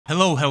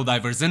Hello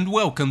Helldivers and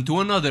welcome to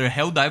another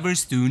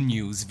Helldivers 2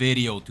 news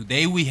video.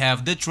 Today we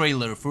have the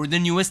trailer for the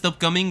newest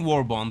upcoming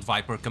WARBOND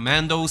Viper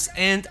Commandos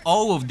and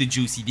all of the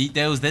juicy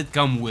details that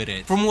come with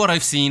it. From what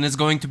I've seen, it's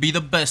going to be the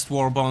best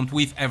WARBOND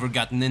we've ever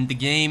gotten in the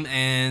game,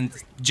 and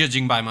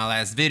judging by my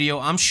last video,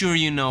 I'm sure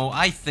you know,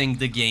 I think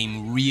the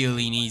game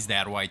really needs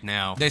that right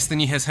now.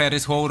 Destiny has had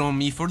its hold on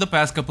me for the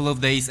past couple of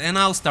days, and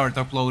I'll start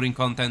uploading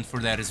content for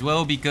that as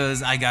well,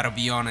 because I gotta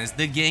be honest,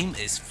 the game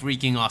is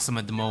freaking awesome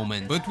at the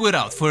moment. But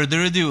without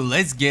further ado,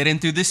 let's get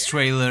into this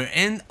trailer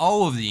and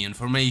all of the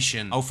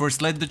information. I'll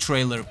first let the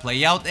trailer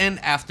play out, and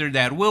after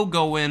that we'll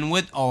go in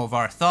with all of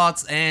our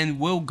thoughts and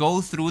we'll go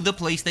through the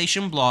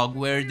PlayStation blog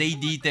where they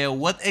detail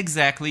what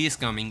exactly is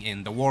coming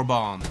in the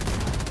WARBOND.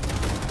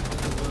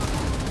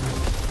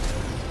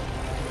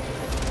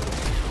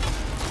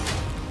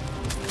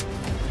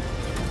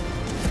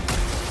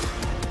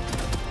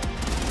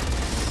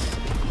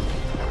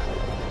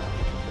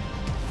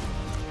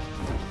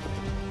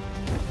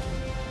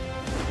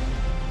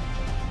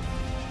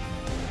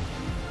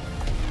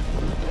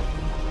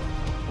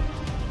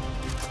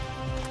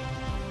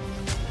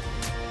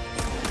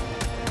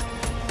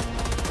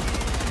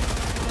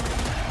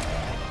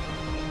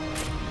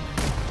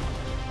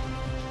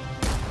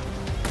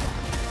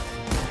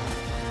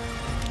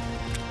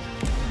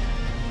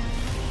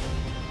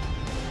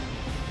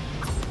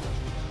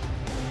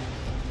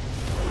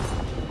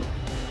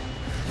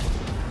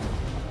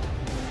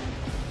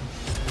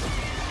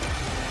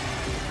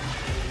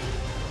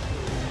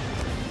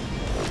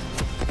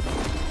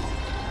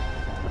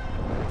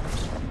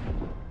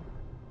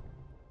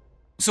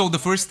 So the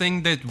first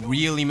thing that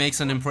really makes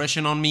an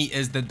impression on me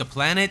is that the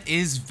planet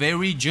is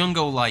very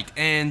jungle-like,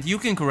 and you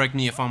can correct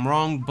me if I'm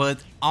wrong,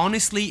 but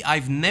honestly,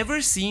 I've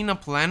never seen a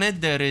planet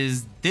that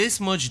is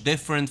this much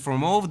different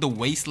from all of the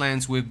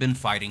wastelands we've been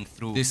fighting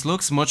through. This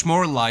looks much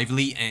more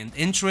lively and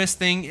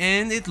interesting,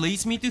 and it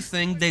leads me to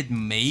think that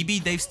maybe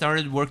they've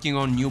started working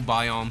on new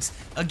biomes.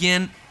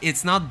 Again,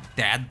 it's not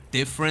that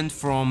different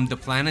from the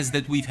planets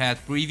that we've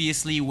had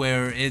previously,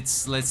 where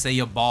it's, let's say,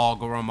 a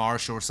bog or a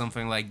marsh or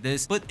something like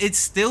this, but it's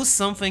still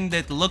something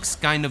that looks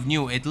kind of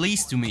new, at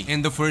least to me.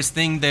 And the first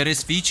thing that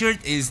is featured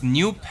is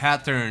new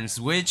patterns,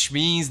 which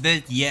means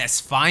that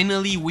yes,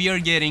 finally we are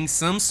getting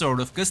some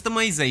sort of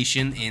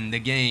customization in the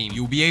game.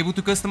 You'll be able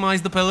to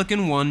customize the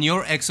Pelican 1,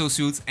 your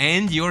exosuits,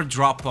 and your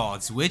drop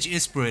pods, which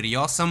is pretty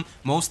awesome.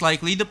 Most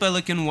likely the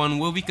Pelican 1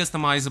 will be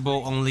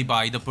customizable only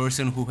by the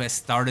person who has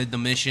started the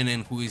mission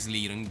and who is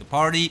leading the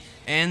party,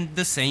 and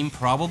the same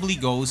probably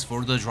goes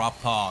for the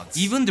drop pods.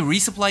 Even the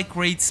resupply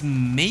crates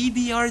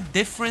maybe are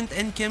different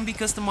and can be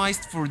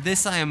customized. For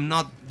this I am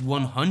not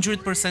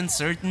 100%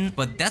 certain,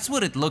 but that's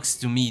what it looks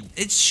to me.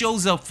 It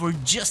shows up for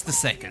just a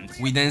second.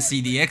 We then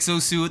see the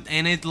exosuit,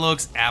 and it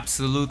looks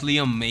absolutely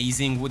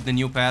amazing with the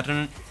new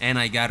pattern, and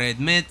I gotta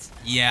admit,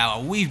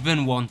 yeah, we've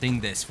been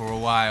wanting this for a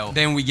while.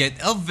 Then we get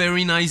a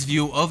very nice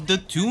view of the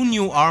two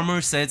new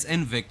armor sets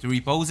and victory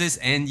poses,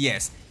 and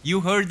yes,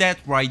 you heard that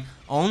right,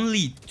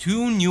 only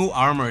two new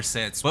armor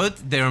sets,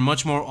 but they're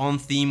much more on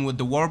theme with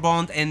the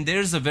WARBOND, and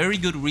there's a very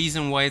good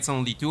reason why it's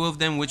only two of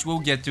them, which we'll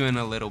get to in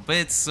a little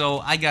bit, so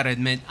I gotta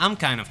admit, I'm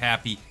kind of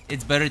happy.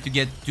 It's better to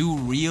get two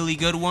really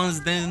good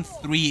ones than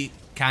three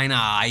kinda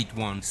aight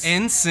ones.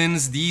 And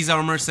since these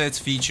armor sets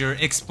feature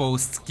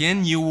exposed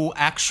skin, you will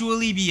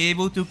actually be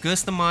able to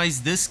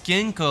customize the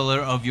skin color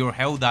of your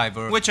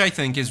Helldiver, which I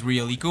think is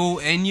really cool,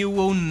 and you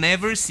will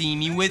never see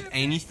me with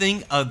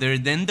anything other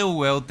than the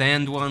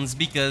well-tanned ones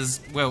because,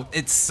 well,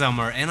 it's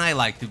summer and I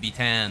like to be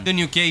tan. The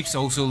new capes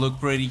also look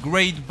pretty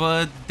great,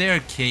 but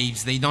they're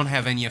capes, they don't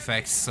have any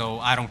effects, so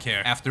I don't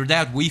care. After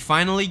that, we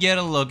finally get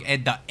a look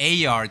at the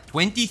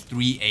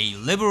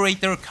AR-23A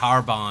Liberator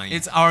Carbine.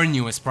 It's our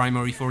newest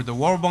primary for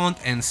the WARBOND,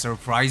 and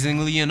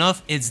surprisingly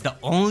enough, it's the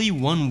only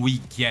one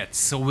we get,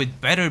 so it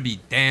better be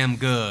damn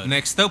good.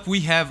 Next up, we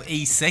have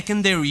a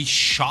secondary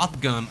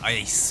shotgun,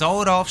 a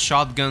sawed-off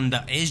shotgun,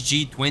 the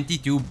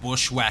SG-22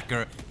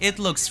 Bushwhacker. It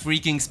looks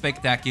freaking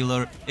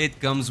spectacular. It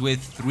comes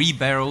with 3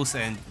 barrels,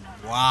 and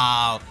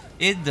wow,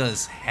 it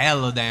does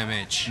hella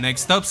damage.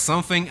 Next up,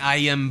 something I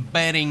am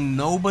betting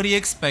nobody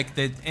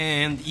expected,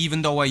 and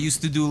even though I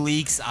used to do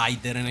leaks, I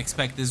didn't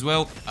expect as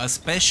well, a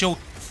special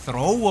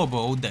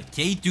throwable, the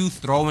K2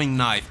 throwing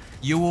knife.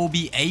 You will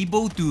be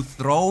able to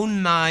throw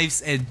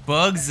knives at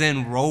bugs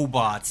and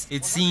robots.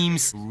 It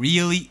seems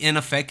really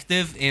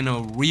ineffective in a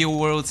real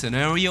world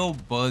scenario,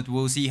 but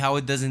we'll see how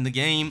it does in the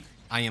game.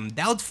 I am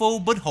doubtful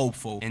but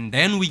hopeful. And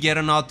then we get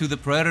a nod to the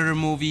Predator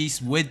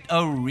movies with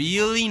a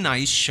really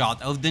nice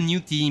shot of the new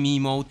team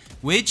emote,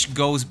 which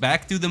goes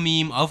back to the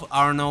meme of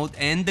Arnold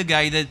and the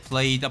guy that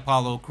played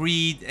Apollo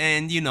Creed,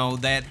 and you know,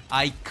 that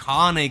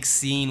iconic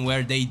scene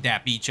where they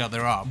dap each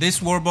other up. This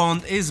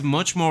WARBOND is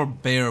much more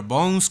bare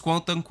bones,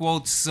 quote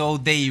unquote, so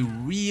they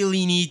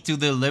really need to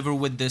deliver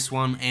with this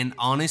one, and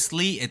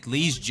honestly, at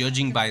least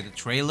judging by the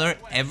trailer,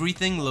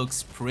 everything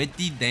looks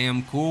pretty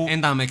damn cool,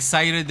 and I'm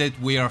excited that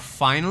we are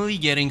finally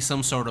getting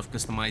some sort of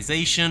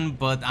customization,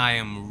 but I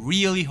am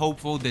really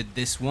hopeful that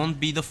this won't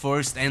be the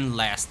first and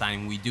last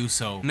time we do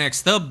so.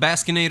 Next up,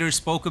 Baskinator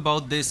spoke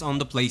about this on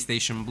the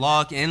PlayStation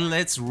blog, and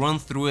let's run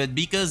through it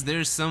because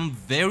there's some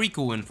very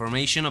cool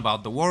information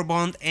about the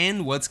WARBOND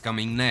and what's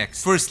coming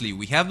next. Firstly,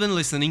 we have been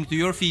listening to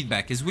your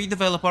feedback as we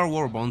develop our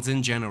WARBONDs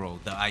in general.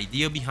 The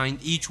idea behind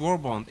each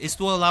WARBOND is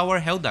to allow our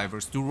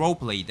Helldivers to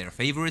roleplay their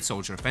favorite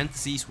soldier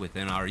fantasies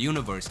within our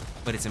universe,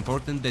 but it's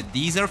important that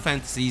these are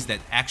fantasies that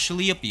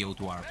actually appeal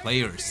to our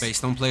players.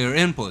 Based on player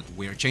input,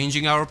 we're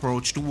changing our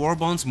approach to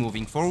WARBONDs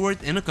moving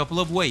forward in a couple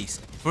of ways.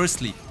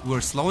 Firstly,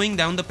 we're slowing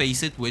down the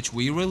pace at which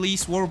we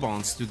release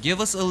WARBONDs to give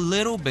us a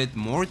little bit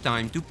more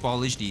time to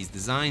polish these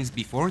designs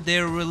before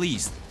they're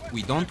released.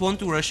 We don't want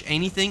to rush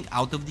anything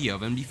out of the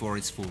oven before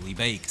it's fully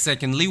baked.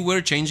 Secondly, we're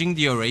changing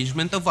the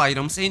arrangement of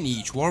items in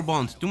each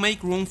WARBOND to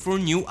make room for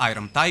new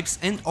item types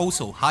and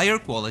also higher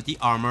quality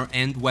armor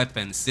and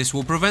weapons. This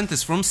will prevent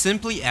us from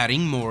simply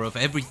adding more of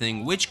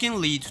everything, which can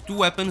lead to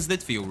weapons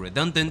that feel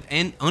redundant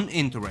and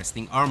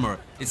uninteresting armor.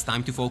 It's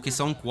time to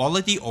focus on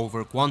quality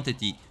over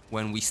quantity.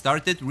 When we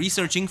started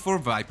researching for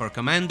Viper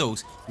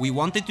Commandos, we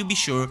wanted to be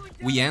sure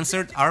we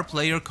answered our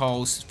player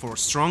calls for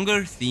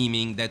stronger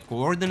theming that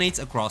coordinates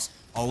across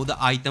all the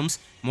items,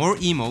 more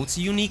emotes,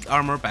 unique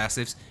armor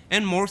passives,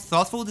 and more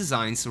thoughtful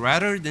designs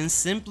rather than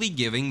simply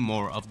giving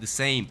more of the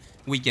same.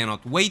 We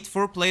cannot wait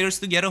for players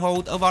to get a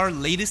hold of our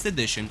latest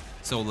edition,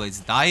 so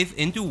let's dive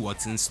into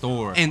what's in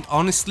store. And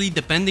honestly,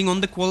 depending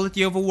on the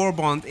quality of a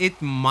WARBOND,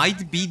 it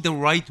might be the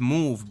right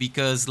move,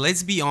 because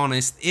let's be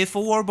honest, if a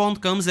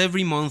WARBOND comes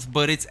every month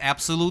but it's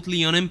absolutely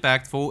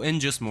unimpactful and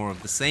just more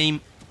of the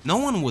same, no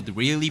one would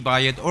really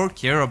buy it or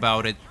care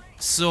about it.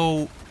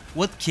 So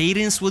what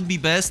cadence would be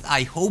best?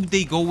 I hope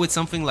they go with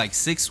something like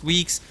 6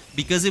 weeks,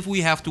 because if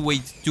we have to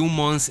wait 2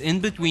 months in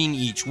between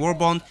each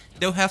WARBOND,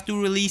 they'll have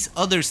to release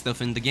other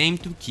stuff in the game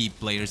to keep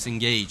players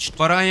engaged.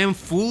 But I am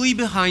fully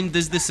behind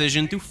this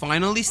decision to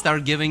finally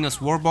start giving us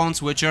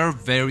WARBONDs which are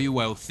very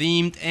well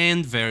themed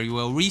and very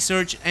well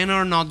researched and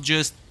are not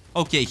just,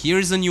 okay,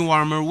 here's a new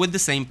armor with the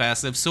same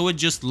passive, so it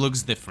just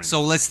looks different.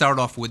 So let's start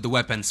off with the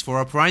weapons. For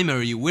a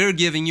primary, we're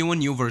giving you a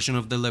new version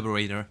of the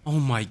Liberator. Oh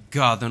my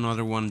god,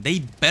 another one. They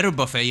better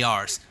buff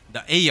ARs.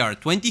 The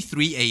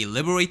AR-23A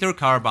Liberator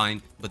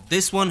Carbine, but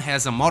this one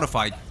has a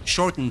modified,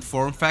 shortened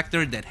form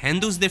factor that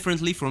handles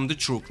differently from the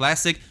true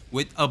classic,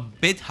 with a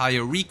bit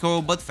higher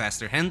recoil but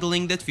faster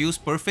handling that feels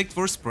perfect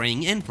for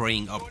spraying and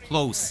praying up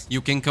close.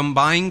 You can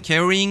combine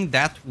carrying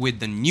that with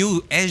the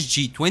new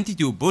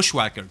SG-22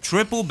 Bushwhacker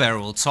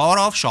triple-barreled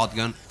sawed-off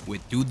shotgun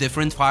with 2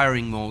 different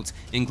firing modes,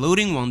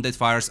 including one that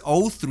fires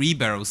all 3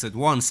 barrels at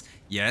once.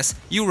 Yes,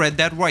 you read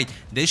that right,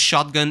 this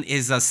shotgun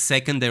is a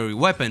secondary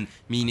weapon,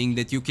 meaning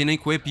that you can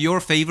equip your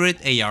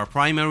favorite AR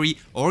primary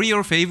or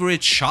your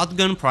favorite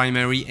shotgun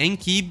primary and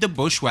keep the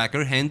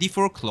Bushwhacker handy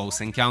for close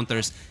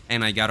encounters.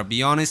 And I gotta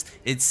be honest,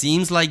 it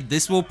seems like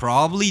this will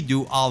probably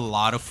do a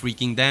lot of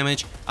freaking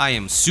damage. I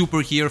am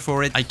super here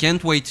for it, I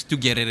can't wait to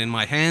get it in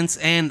my hands,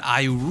 and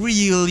I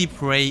really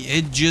pray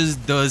it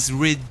just does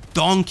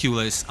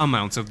redonkulous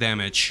amounts of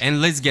damage.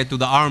 And let's get to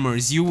the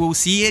armors. You will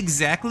see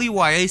exactly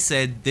why I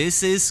said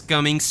this is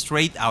coming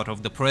straight out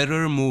of the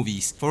Predator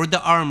movies. For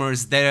the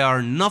armors, they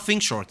are nothing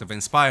short of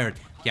inspired.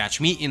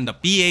 Catch me in the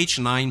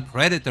PH-9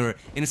 Predator,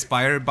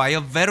 inspired by a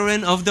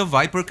veteran of the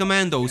Viper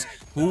Commandos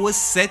who was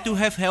said to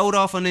have held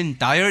off an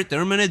entire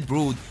Terminate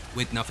brood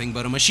with nothing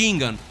but a machine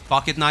gun,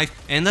 pocket knife,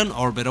 and an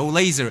orbital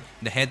laser.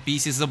 The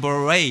headpiece is a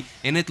beret,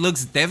 and it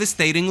looks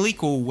devastatingly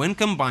cool when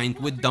combined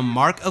with the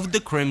Mark of the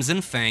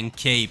Crimson Fang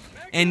cape.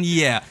 And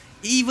yeah,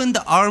 even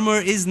the armor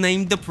is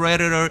named the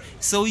Predator,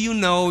 so you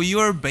know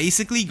you're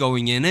basically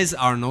going in as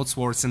Arnold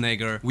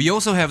Schwarzenegger. We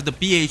also have the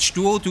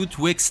PH-202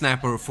 Twig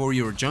Snapper for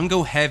your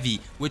Jungle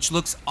Heavy, which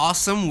looks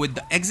awesome with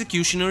the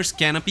Executioner's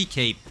Canopy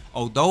cape,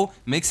 although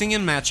mixing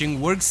and matching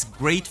works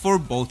great for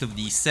both of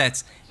these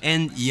sets.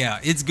 And yeah,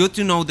 it's good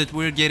to know that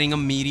we're getting a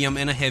medium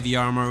and a heavy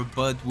armor,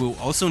 but we'll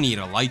also need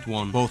a light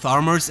one. Both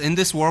armors in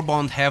this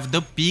WARBOND have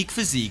the Peak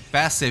Physique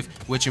passive,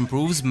 which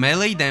improves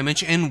melee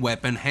damage and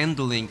weapon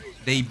handling.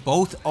 They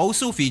both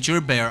also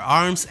feature bare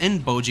arms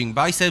and bulging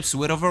biceps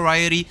with a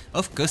variety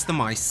of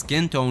customized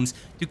skin tones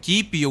to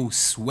keep you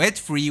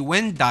sweat-free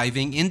when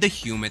diving in the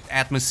humid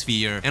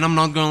atmosphere. And I'm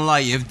not gonna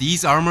lie, if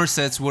these armor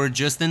sets were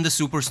just in the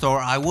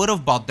superstore, I would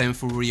have bought them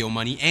for real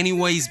money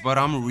anyways, but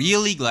I'm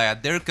really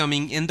glad they're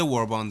coming in the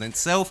WARBOND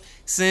itself,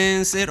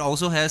 since it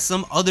also has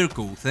some other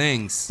cool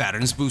things.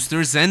 Patterns,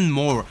 boosters, and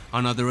more.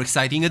 Another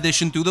exciting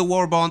addition to the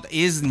WARBOND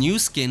is new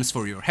skins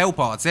for your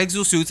Hellpods,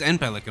 Exosuits, and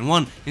Pelican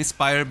 1,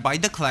 inspired by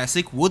the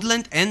classic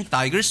Woodland and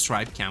Tiger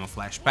Stripe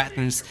camouflage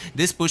patterns.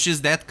 This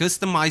pushes that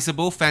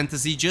customizable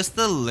fantasy just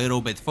a little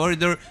bit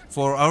further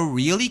for a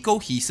really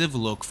cohesive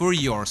look for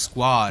your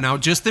squad. Now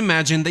just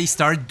imagine they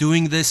start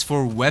doing this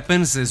for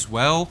weapons as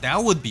well.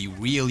 That would be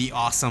really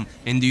awesome.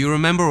 And do you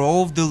remember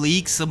all of the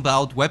leaks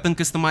about weapon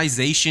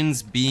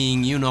customizations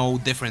being, you know,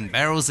 different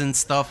barrels and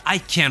stuff? I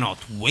cannot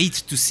wait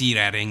to see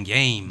that in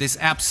game. This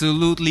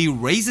absolutely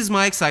raises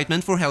my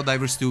excitement for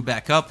Helldivers 2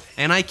 back up,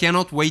 and I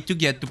cannot wait to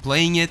get to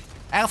playing it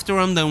after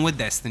I'm done with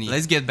Destiny.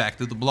 Let's get back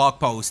to the blog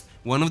post.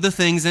 One of the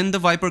things in the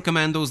Viper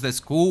Commandos that's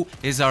cool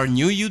is our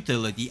new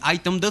utility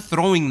item, the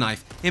throwing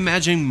knife.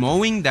 Imagine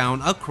mowing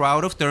down a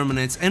crowd of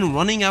Terminates and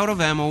running out of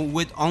ammo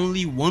with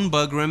only one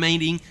bug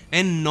remaining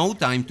and no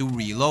time to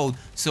reload.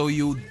 So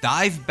you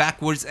dive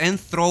backwards and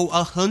throw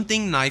a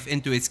hunting knife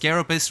into its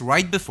carapace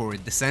right before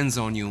it descends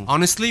on you.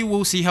 Honestly,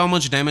 we'll see how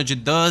much damage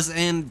it does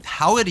and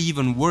how it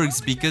even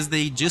works, because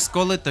they just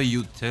call it a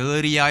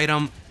utility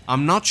item.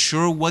 I'm not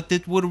sure what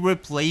it would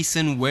replace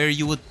and where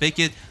you would pick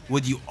it.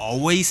 Would you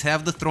always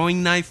have the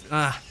throwing knife?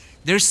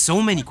 There's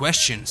so many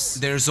questions.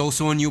 There's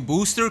also a new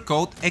booster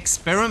called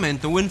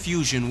Experimental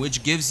Infusion,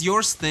 which gives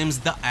your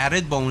stims the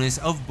added bonus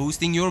of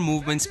boosting your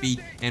movement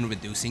speed and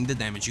reducing the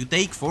damage you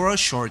take for a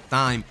short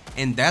time.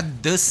 And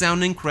that does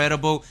sound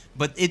incredible,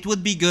 but it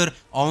would be good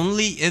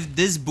only if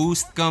this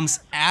boost comes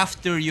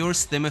after your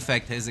stim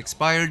effect has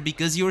expired,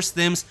 because your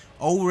stims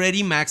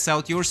already max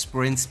out your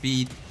sprint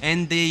speed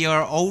and they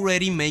are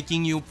already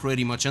making you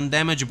pretty much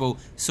undamageable.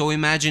 So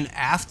imagine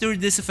after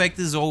this effect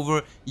is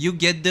over, you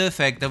get the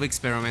effect of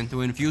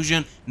Experimental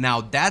Infusion.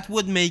 Now that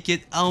would make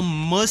it a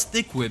must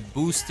equip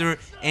booster,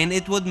 and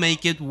it would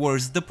make it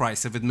worth the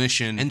price of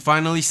admission. And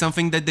finally,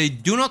 something that they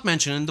do not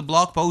mention in the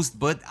blog post,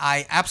 but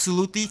I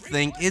absolutely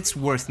think it's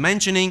worth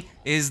mentioning,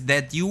 is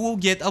that you will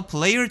get a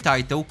player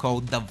title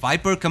called the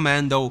Viper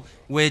Commando,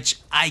 which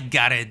I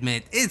gotta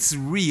admit, it's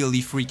really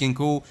freaking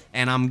cool,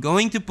 and I'm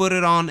going to put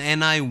it on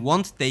and I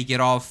won't take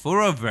it off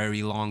for a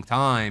very long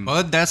time.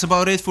 But that's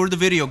about it for the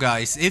video,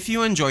 guys. If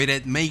you enjoyed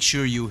it, make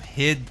sure you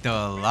hit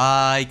the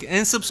like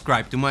and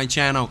subscribe to my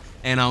channel,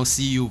 and I'll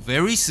see you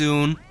very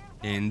soon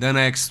in the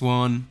next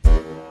one.